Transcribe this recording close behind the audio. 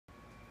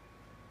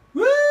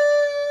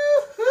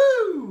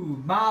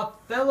my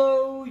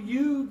fellow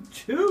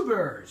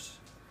YouTubers.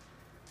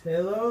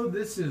 Hello,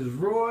 this is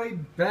Roy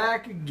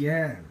back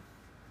again.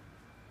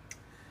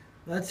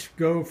 Let's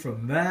go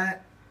from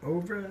that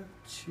over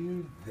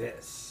to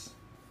this.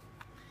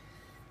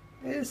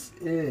 This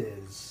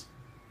is,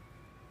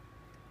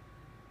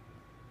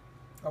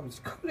 I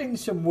was cutting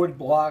some wood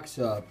blocks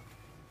up,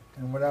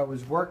 and what I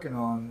was working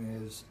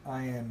on is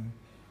I am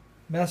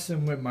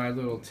messing with my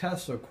little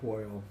Tesla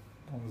coil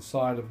on the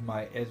side of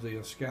my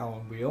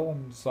leedskalnins wheel,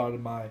 on the side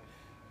of my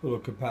little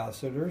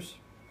capacitors.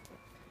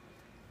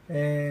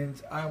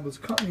 And I was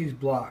cutting these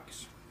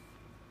blocks,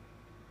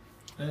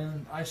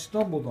 and I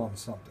stumbled on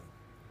something.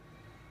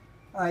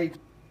 I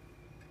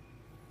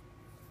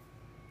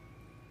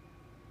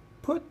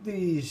put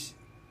these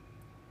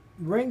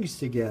rings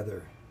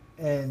together,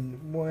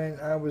 and when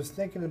I was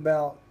thinking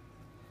about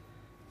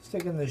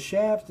sticking the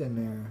shaft in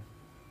there,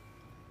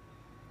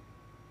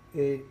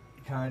 it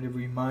kind of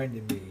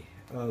reminded me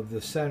of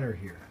the center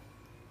here.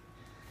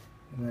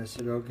 And I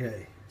said,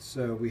 okay,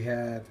 so we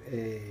have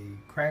a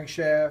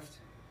crankshaft,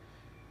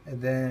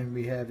 and then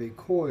we have a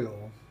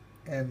coil,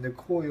 and the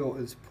coil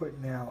is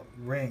putting out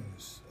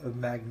rings of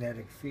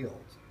magnetic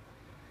field.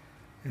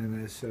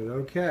 And I said,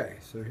 okay,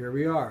 so here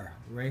we are.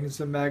 Rings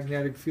of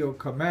magnetic field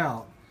come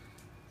out.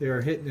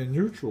 They're hitting the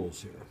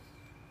neutrals here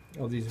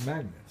of these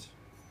magnets.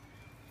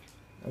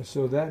 And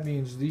so that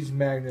means these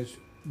magnets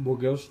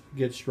will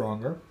get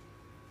stronger.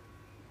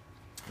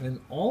 And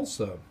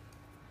also,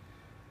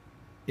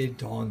 it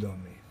dawned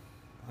on me.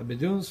 I've been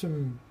doing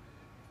some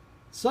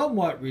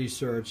somewhat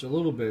research, a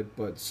little bit,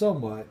 but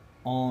somewhat,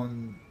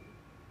 on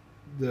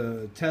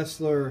the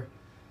Tesla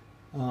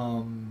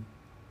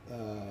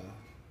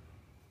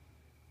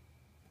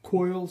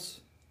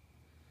coils,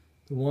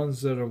 the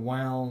ones that are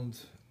wound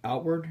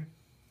outward.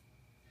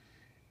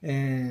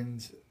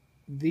 And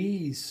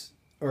these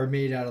are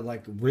made out of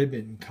like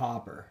ribbon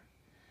copper.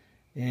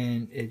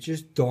 And it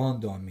just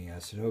dawned on me. I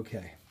said,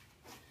 okay,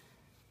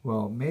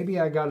 well, maybe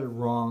I got it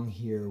wrong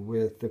here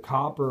with the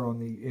copper on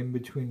the in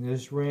between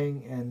this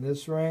ring and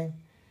this ring.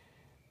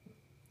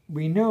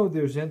 We know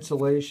there's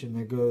insulation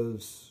that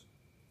goes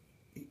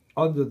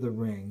under the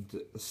ring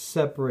to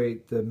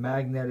separate the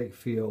magnetic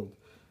field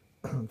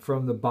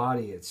from the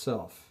body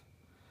itself.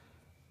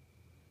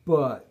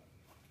 But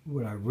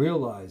what I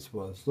realized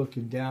was,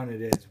 looking down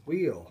at Ed's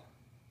wheel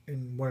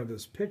in one of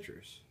his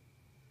pictures,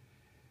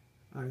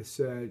 I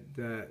said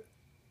that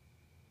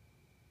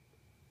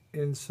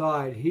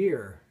inside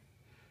here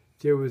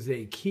there was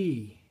a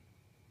key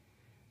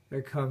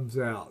that comes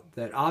out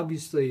that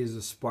obviously is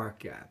a spark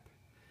gap,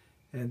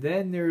 and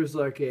then there's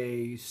like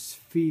a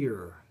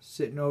sphere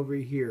sitting over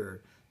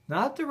here,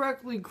 not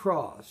directly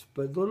crossed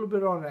but a little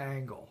bit on an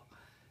angle,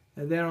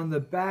 and then on the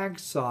back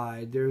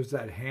side there's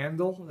that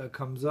handle that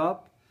comes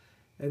up,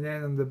 and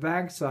then on the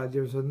back side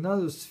there's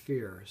another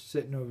sphere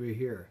sitting over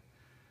here.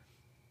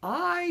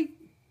 I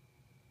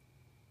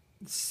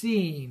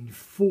seen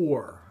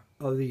 4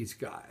 of these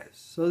guys.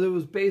 So there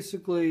was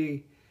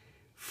basically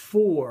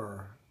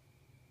 4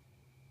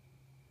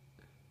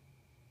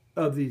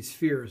 of these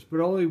spheres, but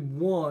only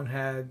one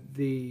had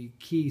the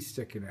key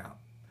sticking out.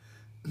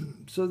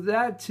 So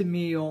that to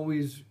me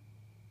always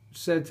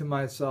said to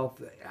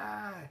myself,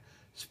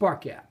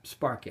 spark gap,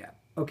 spark gap.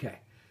 Okay,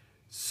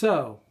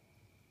 so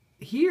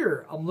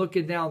here I'm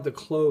looking down the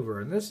Clover,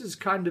 and this has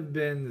kind of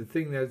been the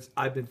thing that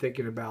I've been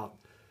thinking about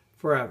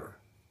forever.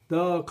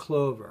 The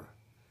Clover.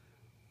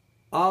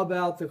 All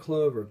about the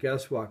Clover.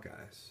 Guess what,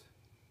 guys?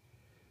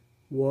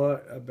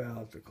 What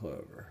about the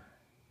Clover?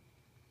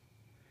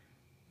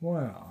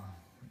 Well,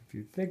 if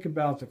you think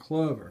about the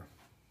Clover,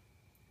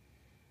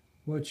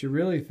 what you're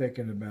really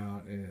thinking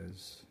about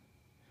is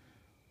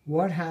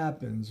what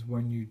happens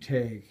when you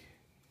take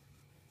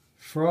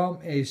from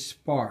a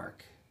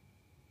spark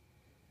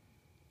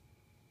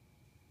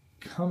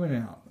coming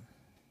out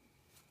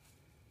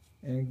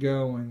and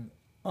going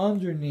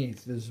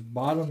underneath this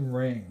bottom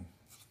ring,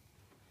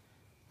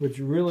 which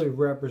really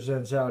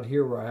represents out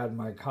here where I had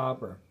my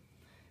copper.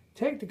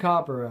 Take the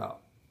copper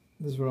out.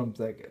 This is what I'm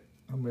thinking.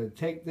 I'm going to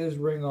take this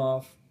ring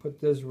off, put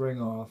this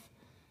ring off,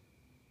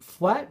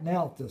 flatten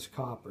out this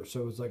copper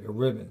so it's like a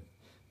ribbon.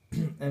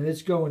 And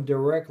it's going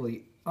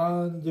directly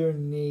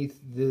underneath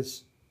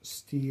this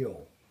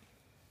steel,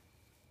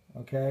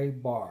 okay,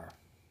 bar.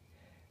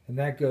 And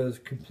that goes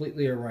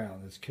completely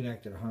around. It's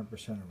connected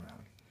 100%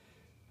 around.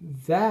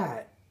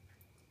 That,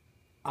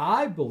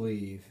 I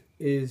believe,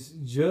 is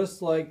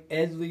just like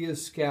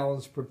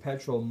leedskalnins'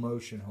 perpetual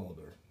motion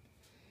holder.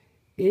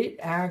 It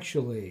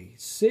actually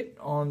sits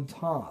on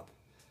top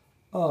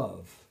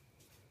of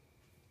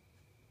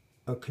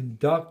a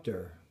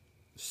conductor,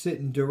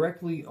 sitting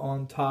directly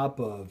on top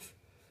of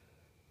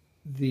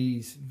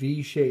these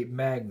V-shaped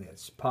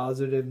magnets,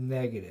 positive,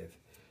 negative.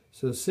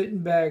 So sitting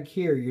back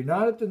here, you're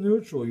not at the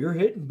neutral, you're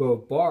hitting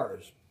both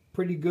bars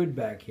pretty good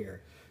back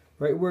here,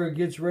 right where it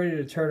gets ready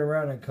to turn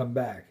around and come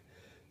back.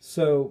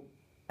 So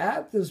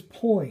at this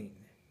point,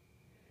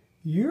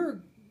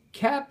 you're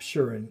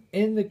capturing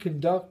in the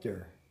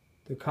conductor,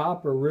 the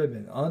copper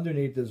ribbon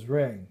underneath this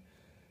ring,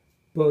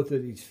 both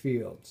of these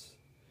fields.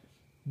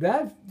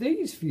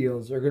 these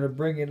fields are going to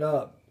bring it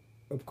up.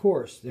 Of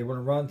course, they want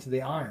to run to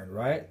the iron,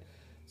 right?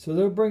 So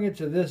they'll bring it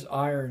to this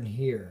iron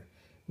here.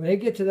 When they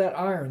get to that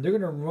iron, they're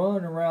going to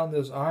run around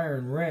this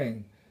iron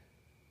ring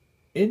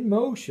in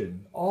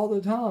motion all the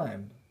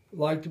time,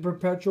 like the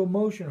perpetual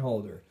motion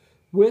holder,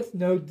 with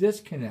no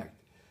disconnect.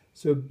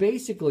 So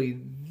basically,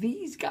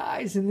 these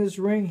guys in this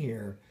ring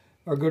here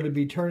are going to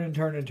be turning,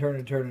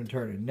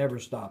 never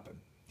stopping.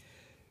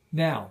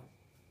 Now,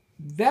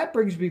 that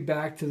brings me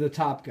back to the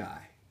top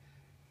guy.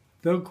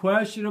 The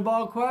question of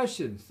all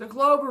questions, the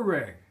Clover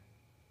ring.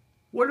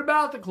 What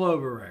about the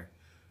Clover ring?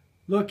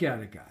 Look at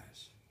it,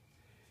 guys.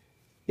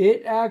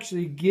 It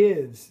actually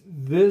gives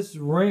this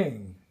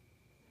ring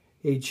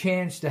a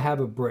chance to have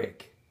a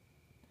break.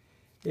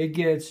 It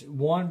gets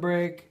 1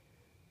 break,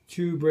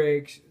 2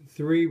 breaks,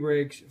 3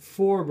 breaks,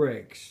 4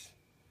 breaks.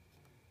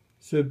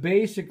 So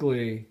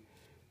basically,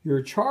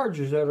 your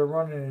charges that are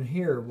running in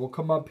here will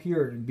come up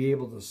here and be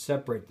able to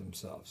separate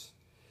themselves.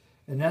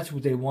 And that's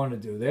what they want to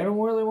do. They don't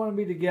really want to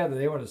be together.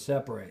 They want to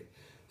separate.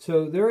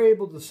 So they're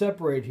able to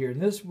separate here.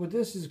 And this, what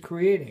this is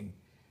creating,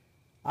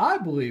 I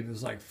believe,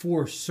 is like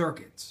 4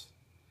 circuits.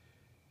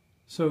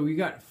 So you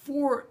got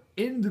 4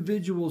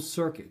 individual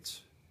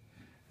circuits.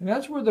 And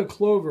that's where the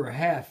Clover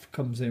half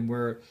comes in,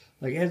 where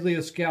like Ed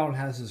Leedskalnin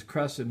has his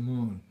crescent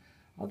moon.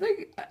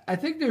 I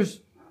think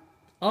there's,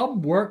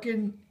 I'm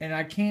working and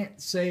I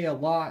can't say a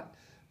lot,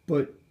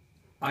 but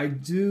I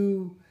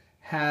do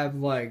have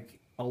like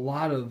a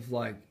lot of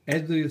like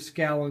Ed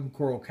Leedskalnin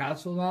Coral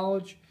Castle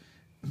knowledge.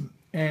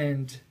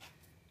 And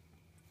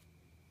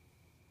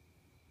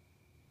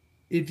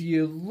if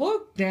you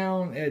look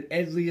down at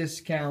Ed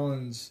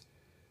Leedskalnin's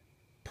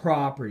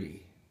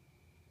property,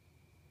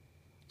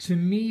 to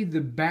me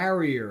the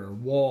barrier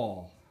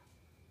wall,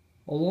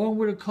 along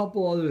with a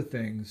couple other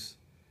things,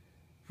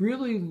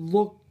 really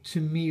look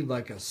to me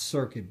like a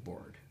circuit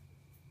board.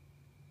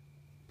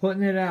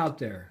 Putting it out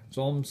there. That's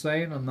all I'm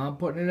saying. I'm not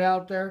putting it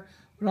out there,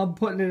 but I'm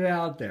putting it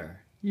out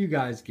there. You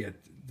guys get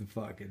the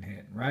fucking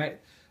hint, right?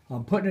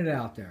 I'm putting it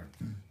out there.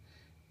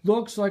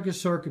 Looks like a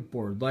circuit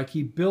board, like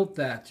he built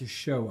that to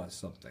show us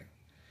something.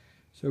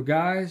 So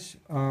guys,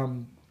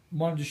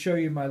 wanted to show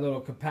you my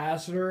little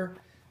capacitor.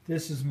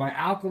 This is my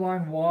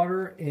alkaline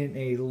water in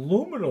a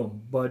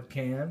aluminum bud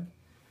can.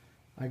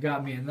 I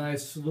got me a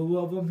nice slew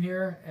of them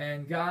here.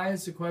 And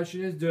guys, the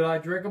question is, did I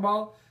drink them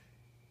all?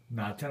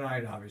 Not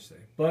tonight, obviously,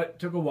 but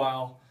took a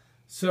while.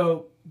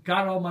 So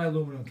got all my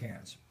aluminum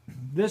cans.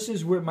 This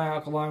is with my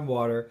alkaline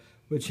water,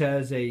 which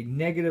has a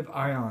negative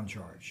ion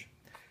charge.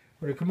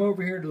 We're going to come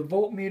over here to the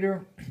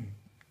voltmeter.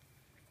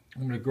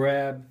 I'm going to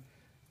grab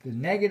the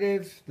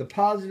negative. The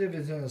positive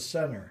is in the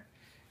center.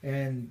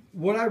 And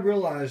what I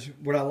realized,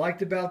 what I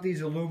liked about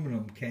these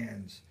aluminum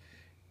cans,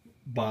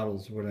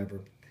 bottles,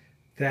 whatever,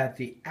 that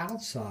the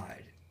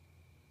outside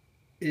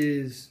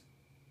is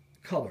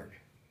colored.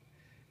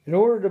 In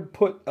order to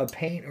put a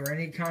paint or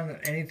any kind of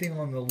anything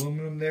on the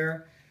aluminum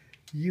there,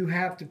 you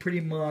have to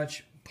pretty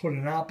much put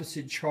an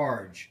opposite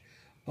charge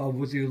of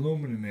what the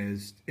aluminum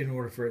is in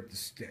order for it to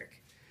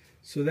stick.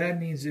 So that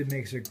means it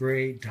makes a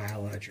great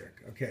dielectric.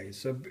 Okay,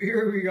 so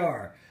here we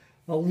are.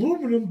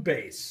 Aluminum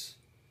base.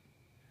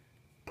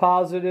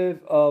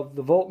 Positive of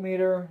the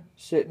voltmeter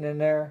sitting in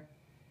there.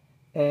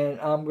 And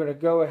I'm going to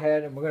go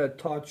ahead and we're going to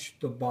touch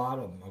the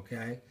bottom,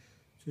 okay?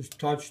 Just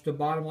touch the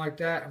bottom like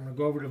that. I'm going to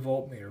go over to the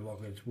voltmeter.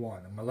 Look, it's 1.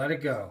 I'm going to let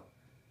it go.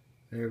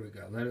 There we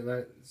go. Let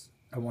it.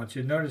 I want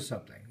you to notice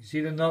something. You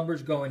see the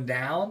numbers going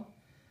down?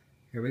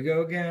 Here we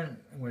go again.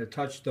 I'm going to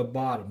touch the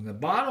bottom. The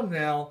bottom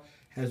now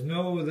has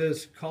no of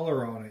this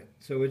color on it,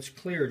 so it's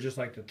clear just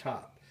like the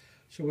top.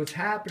 So what's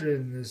happening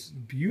in this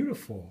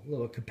beautiful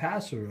little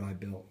capacitor I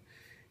built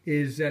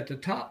is that the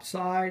top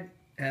side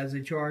has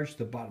a charge,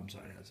 the bottom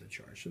side has a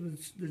charge. So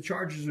the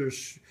charges are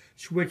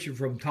switching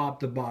from top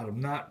to bottom,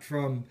 not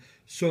from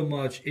so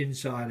much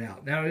inside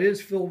out. Now it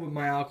is filled with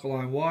my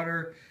alkaline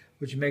water,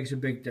 which makes a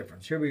big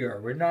difference. Here we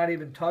are. We're not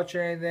even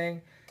touching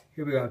anything.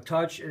 Here we go.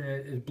 Touch, and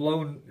it's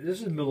blown.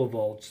 This is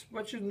millivolts,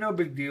 which is no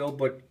big deal,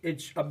 but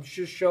I'm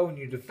just showing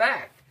you the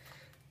fact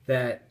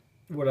that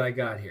what I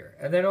got here.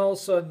 And then all of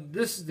a sudden,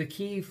 this is the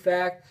key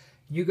fact.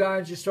 You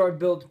guys just start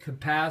building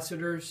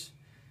capacitors.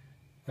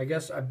 I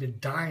guess I've been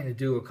dying to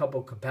do a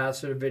couple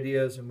capacitor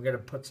videos, and we're going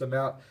to put some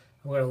out.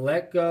 I'm going to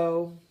let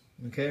go.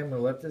 Okay, I'm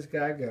going to let this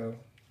guy go.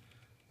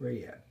 Where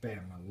you at?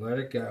 Bam, I'm going to let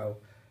it go.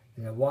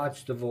 And then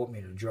watch the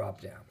voltmeter drop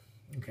down.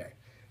 Okay.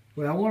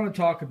 What I want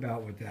to talk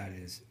about with that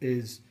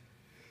is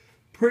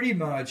pretty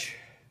much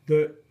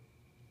the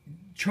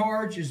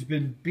charge has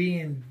been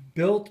being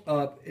built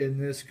up in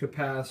this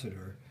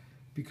capacitor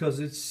because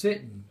it's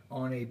sitting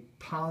on a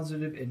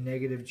positive and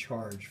negative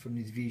charge from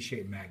these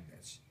V-shaped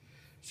magnets.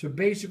 So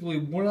basically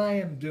what I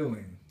am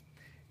doing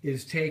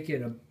is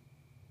taking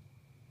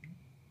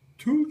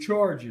 2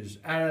 charges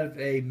out of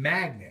a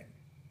magnet,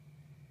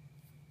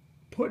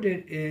 put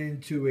it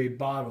into a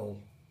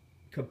bottle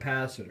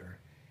capacitor,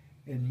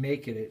 and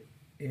making it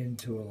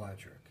into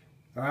electric.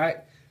 All right?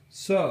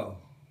 So,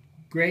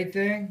 great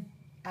thing?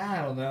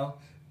 I don't know.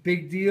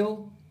 Big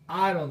deal?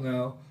 I don't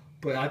know.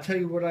 But I'll tell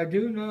you what I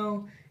do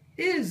know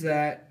is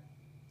that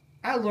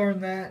I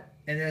learned that,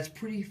 and that's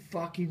pretty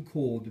fucking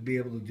cool to be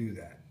able to do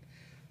that.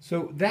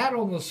 So that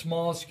on the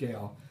small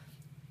scale,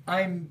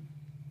 I'm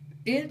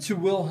into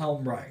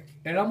Wilhelm Reich.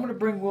 And I'm going to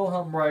bring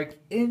Wilhelm Reich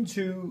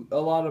into a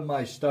lot of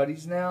my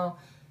studies now,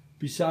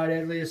 beside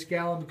Ed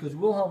Leedskalnin, because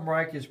Wilhelm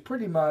Reich is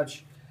pretty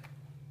much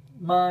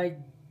my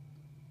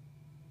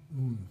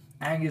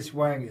Angus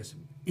Wangus.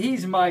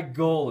 He's my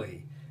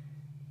goalie.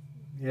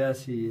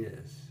 Yes, he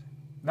is.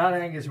 Not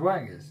Angus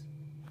Wangus,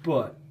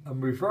 but I'm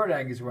referring to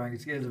Angus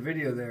Wangus. He has a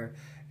video there.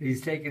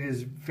 He's taking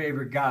his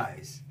favorite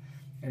guys,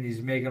 and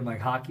he's making them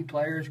like hockey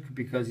players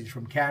because he's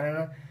from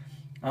Canada.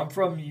 I'm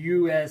from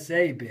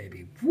USA,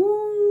 baby.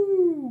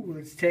 Woo!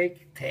 Let's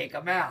take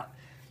them out.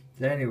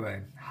 So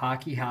anyway,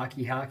 hockey.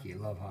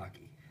 Love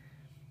hockey.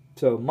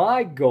 So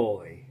my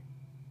goalie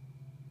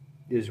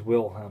is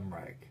Wilhelm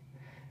Reich.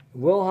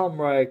 Wilhelm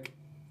Reich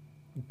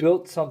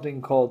built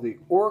something called the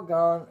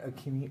Orgon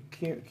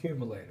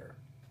Accumulator.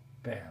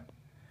 Bam.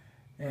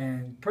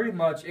 And pretty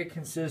much it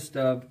consists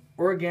of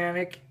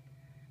organic,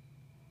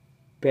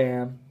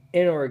 bam,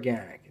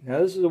 inorganic. Now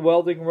this is a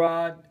welding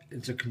rod.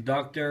 It's a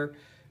conductor.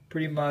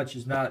 Pretty much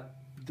is not,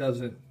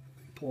 doesn't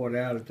pull it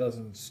out, it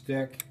doesn't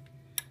stick.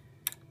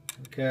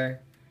 Okay.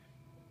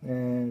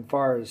 And as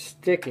far as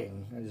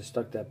sticking, I just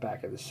stuck that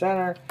back in the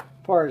center.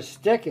 As far as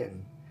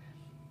sticking,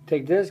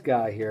 take this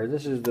guy here.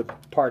 This is the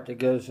part that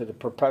goes to the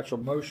perpetual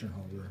motion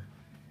holder.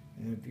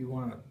 And if you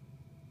want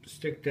to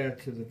stick that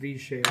to the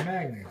V-shaped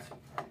magnets,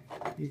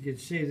 you can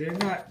see they're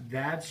not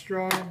that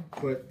strong,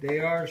 but they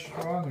are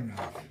strong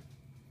enough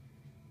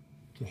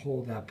to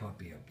hold that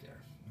puppy up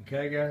there.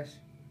 Okay, guys?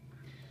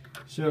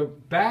 So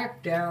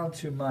back down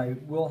to my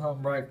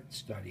Wilhelm Reich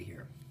study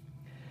here.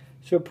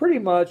 So pretty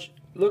much,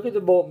 look at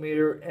the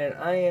voltmeter, and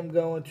I am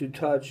going to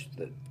touch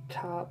the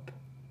top.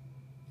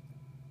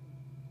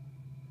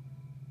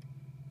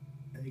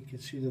 And you can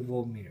see the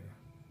voltmeter.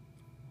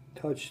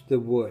 Touch the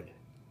wood.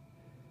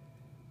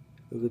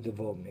 Look at the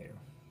voltmeter.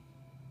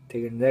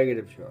 Take a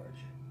negative charge.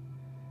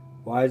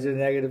 Why is it a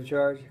negative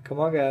charge? Come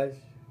on, guys.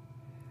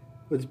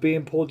 It's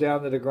being pulled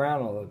down to the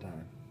ground all the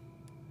time.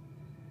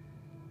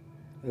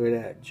 Look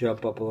at that.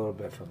 Jump up a little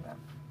bit from that.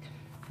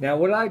 Now,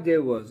 what I did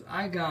was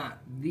I got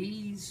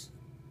these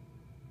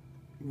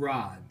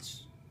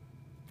rods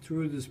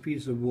through this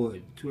piece of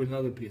wood to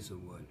another piece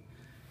of wood.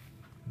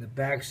 The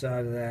back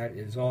side of that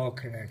is all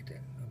connected.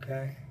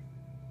 Okay?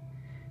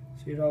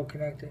 See it all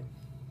connected?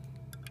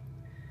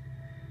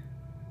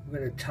 I'm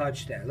going to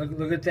touch that. Look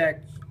at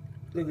that.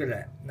 Look at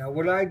that. Now,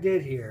 what I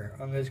did here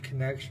on this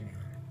connection here,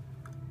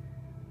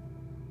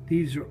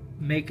 these are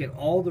making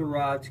all the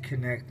rods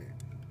connected.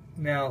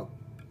 Now,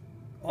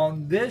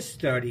 on this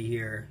study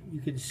here, you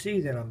can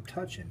see that I'm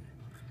touching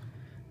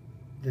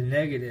the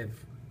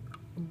negative.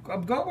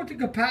 I'm going with the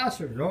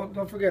capacitor.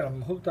 Don't forget,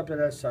 I'm hooked up to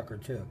that sucker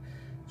too.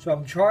 So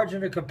I'm charging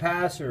the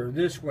capacitor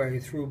this way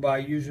through by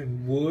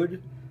using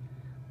wood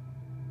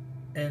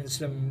and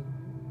some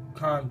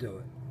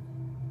conduit.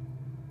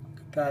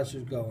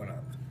 Capacitor's going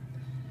up.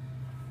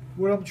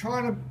 What I'm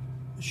trying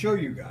to show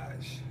you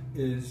guys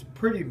is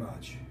pretty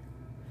much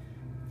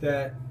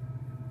that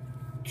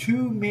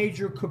two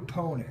major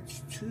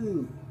components,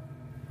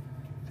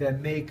 that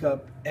make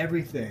up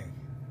everything,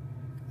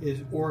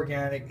 is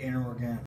organic and inorganic.